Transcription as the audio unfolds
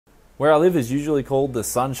Where I live is usually called the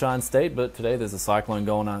Sunshine State, but today there's a cyclone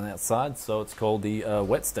going on outside, so it's called the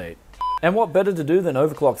Wet State. And what better to do than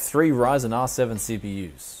overclock 3 Ryzen R7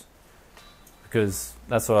 CPUs? Because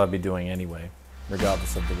that's what I'd be doing anyway,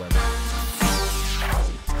 regardless of the weather.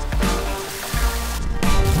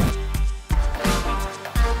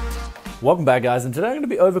 Welcome back, guys, and today I'm going to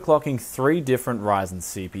be overclocking 3 different Ryzen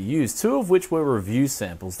CPUs, 2 of which were review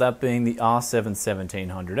samples, that being the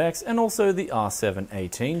R7-1700X and also the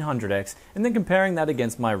R7-1800X, and then comparing that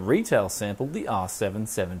against my retail sample, the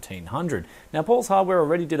R7-1700. Now, Paul's Hardware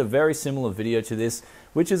already did a very similar video to this,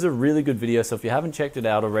 which is a really good video, so if you haven't checked it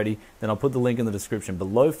out already, then I'll put the link in the description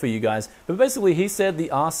below for you guys. But basically, he said the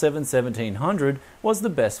R7-1700 was the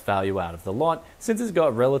best value out of the lot, since it's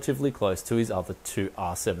got relatively close to his other 2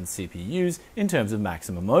 R7 CPUs in terms of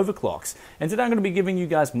maximum overclocks. And today I'm going to be giving you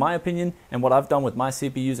guys my opinion and what I've done with my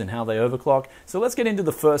CPUs and how they overclock. So let's get into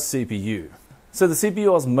the first CPU. So the CPU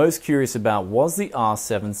I was most curious about was the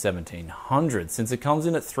R7-1700, since it comes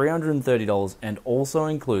in at $330 and also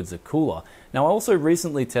includes a cooler. Now, I also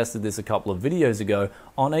recently tested this a couple of videos ago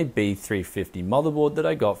on a B350 motherboard that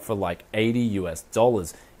I got for like $80 US.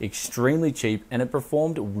 Extremely cheap, and it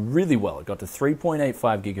performed really well. It got to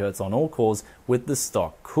 3.85 GHz on all cores with the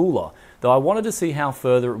stock cooler, though I wanted to see how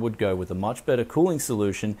further it would go with a much better cooling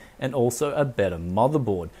solution and also a better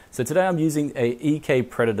motherboard. So today I'm using a EK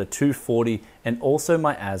Predator 240 and also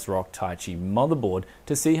my Asrock Taichi motherboard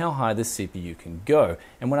to see how high this CPU can go.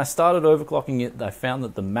 And when I started overclocking it, I found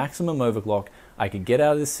that the maximum overclock I could get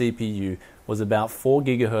out of this CPU was about 4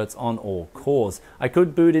 GHz on all cores. I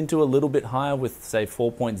could boot into a little bit higher with, say,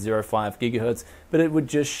 4.05 GHz, but it would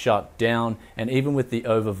just shut down, and even with the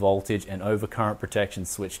over voltage and over current protection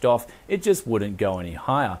switched off, it just wouldn't go any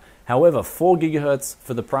higher. However, 4 GHz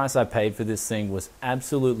for the price I paid for this thing was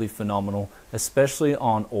absolutely phenomenal, especially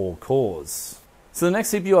on all cores. So the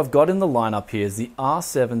next CPU I've got in the lineup here is the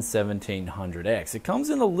R7-1700X. It comes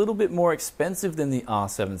in a little bit more expensive than the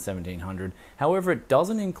R7-1700. However, it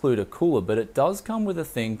doesn't include a cooler, but it does come with a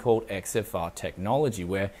thing called XFR technology,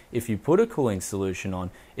 where if you put a cooling solution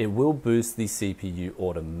on, it will boost the CPU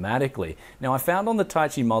automatically. Now, I found on the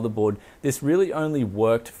Taichi motherboard, this really only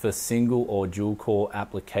worked for single or dual core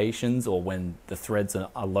applications, or when the threads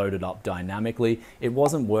are loaded up dynamically. It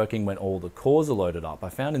wasn't working when all the cores are loaded up. I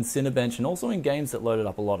found in Cinebench and also in games that loaded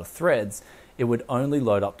up a lot of threads, it would only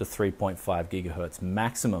load up to 3.5 GHz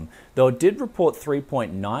maximum, though it did report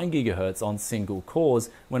 3.9 GHz on single cores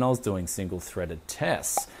when I was doing single threaded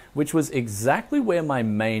tests, which was exactly where my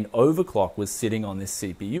main overclock was sitting on this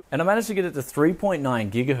CPU. And I managed to get it to 3.9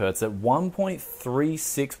 GHz at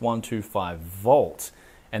 1.36125 volt.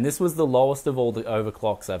 And this was the lowest of all the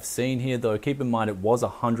overclocks I've seen here, though keep in mind it was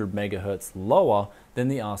 100 megahertz lower than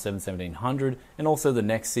the R7-1700 and also the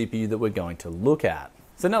next CPU that we're going to look at.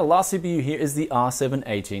 So now the last CPU here is the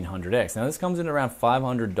R7-1800X. Now this comes in around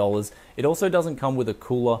 $500. It also doesn't come with a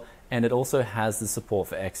cooler, and it also has the support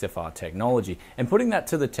for XFR technology. And putting that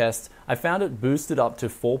to the test, I found it boosted up to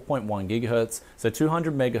 4.1 GHz, so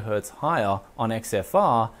 200 megahertz higher on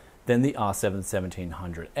XFR than the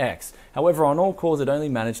R7-1700X. However, on all cores, it only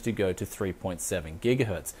managed to go to 3.7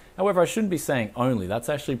 GHz. However, I shouldn't be saying only. That's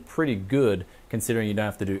actually pretty good considering you don't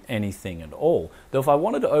have to do anything at all. Though if I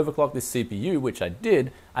wanted to overclock this CPU, which I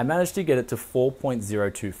did, I managed to get it to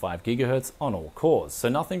 4.025 GHz on all cores. So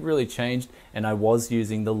nothing really changed, and I was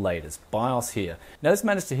using the latest BIOS here. Now this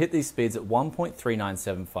managed to hit these speeds at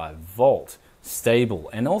 1.3975 volt, stable.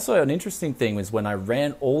 And also an interesting thing was when I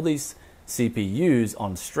ran all these CPUs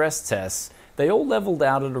on stress tests, they all leveled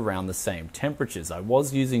out at around the same temperatures. I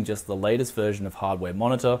was using just the latest version of Hardware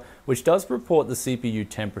Monitor, which does report the CPU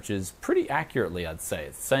temperatures pretty accurately, I'd say.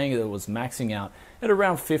 It's saying that it was maxing out at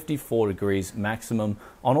around 54 degrees maximum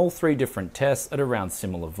on all 3 different tests at around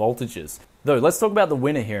similar voltages. Though, let's talk about the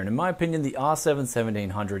winner here, and in my opinion, the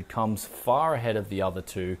R7-1700 comes far ahead of the other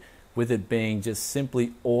 2, with it being just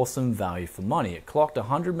simply awesome value for money. It clocked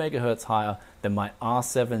 100 megahertz higher than my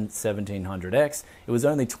R7-1700X. It was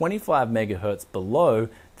only 25 megahertz below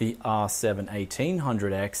the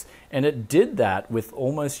R7-1800X, and it did that with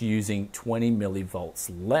almost using 20 millivolts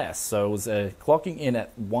less. So it was clocking in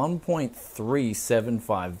at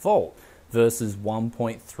 1.375 volt versus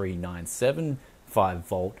 1.3975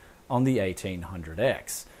 volt on the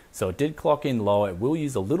 1800X. So it did clock in lower, it will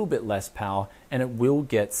use a little bit less power, and it will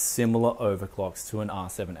get similar overclocks to an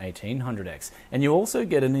R7-1800X. And you also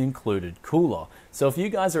get an included cooler. So if you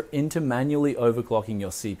guys are into manually overclocking your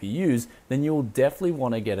CPUs, then you'll definitely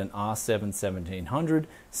want to get an R7-1700,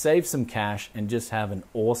 save some cash, and just have an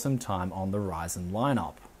awesome time on the Ryzen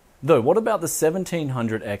lineup. Though, what about the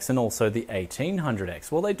 1700X and also the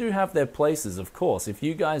 1800X? Well, they do have their places, of course. If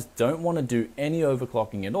you guys don't want to do any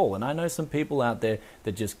overclocking at all, and I know some people out there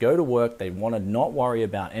that just go to work, they want to not worry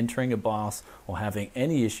about entering a BIOS or having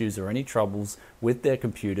any issues or any troubles with their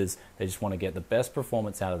computers, they just want to get the best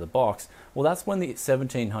performance out of the box, well, that's when the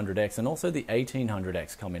 1700X and also the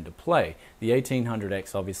 1800X come into play. The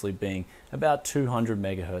 1800X obviously being about 200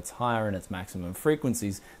 megahertz higher in its maximum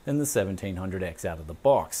frequencies than the 1700X out of the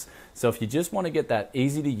box. So if you just want to get that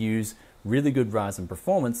easy to use, really good Ryzen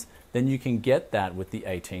performance, then you can get that with the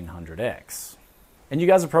 1800X. And you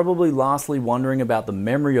guys are probably lastly wondering about the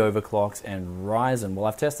memory overclocks and Ryzen. Well,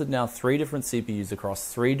 I've tested now 3 different CPUs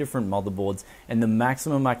across 3 different motherboards, and the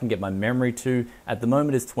maximum I can get my memory to at the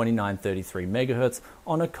moment is 2933 megahertz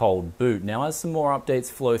on a cold boot. Now, as some more updates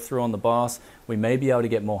flow through on the BIOS, we may be able to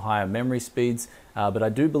get more higher memory speeds, but I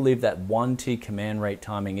do believe that 1T command rate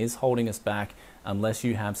timing is holding us back unless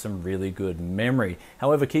you have some really good memory.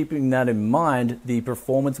 However, keeping that in mind, the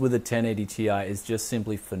performance with a 1080 Ti is just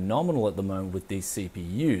simply phenomenal at the moment with these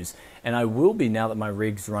CPUs. And I will be, now that my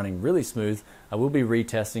rig's running really smooth, I will be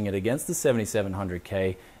retesting it against the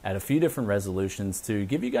 7700K at a few different resolutions to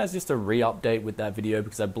give you guys just a re-update with that video,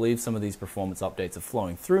 because I believe some of these performance updates are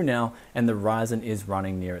flowing through now and the Ryzen is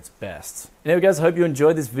running near its best. Anyway guys, I hope you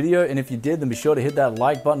enjoyed this video, and if you did, then be sure to hit that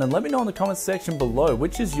like button and let me know in the comments section below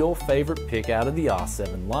which is your favorite pick out of the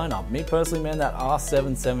R7 lineup. Me personally, man, that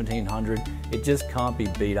R7-1700, it just can't be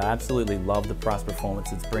beat. I absolutely love the price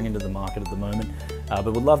performance it's bringing to the market at the moment, but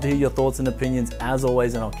would love to hear your thoughts and opinions as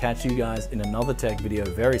always, and I'll catch you guys in another tech video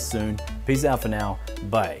very soon. Peace out for now.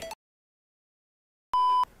 Bye.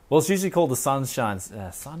 Well, it's usually called the sunshine.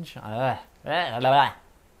 Yeah.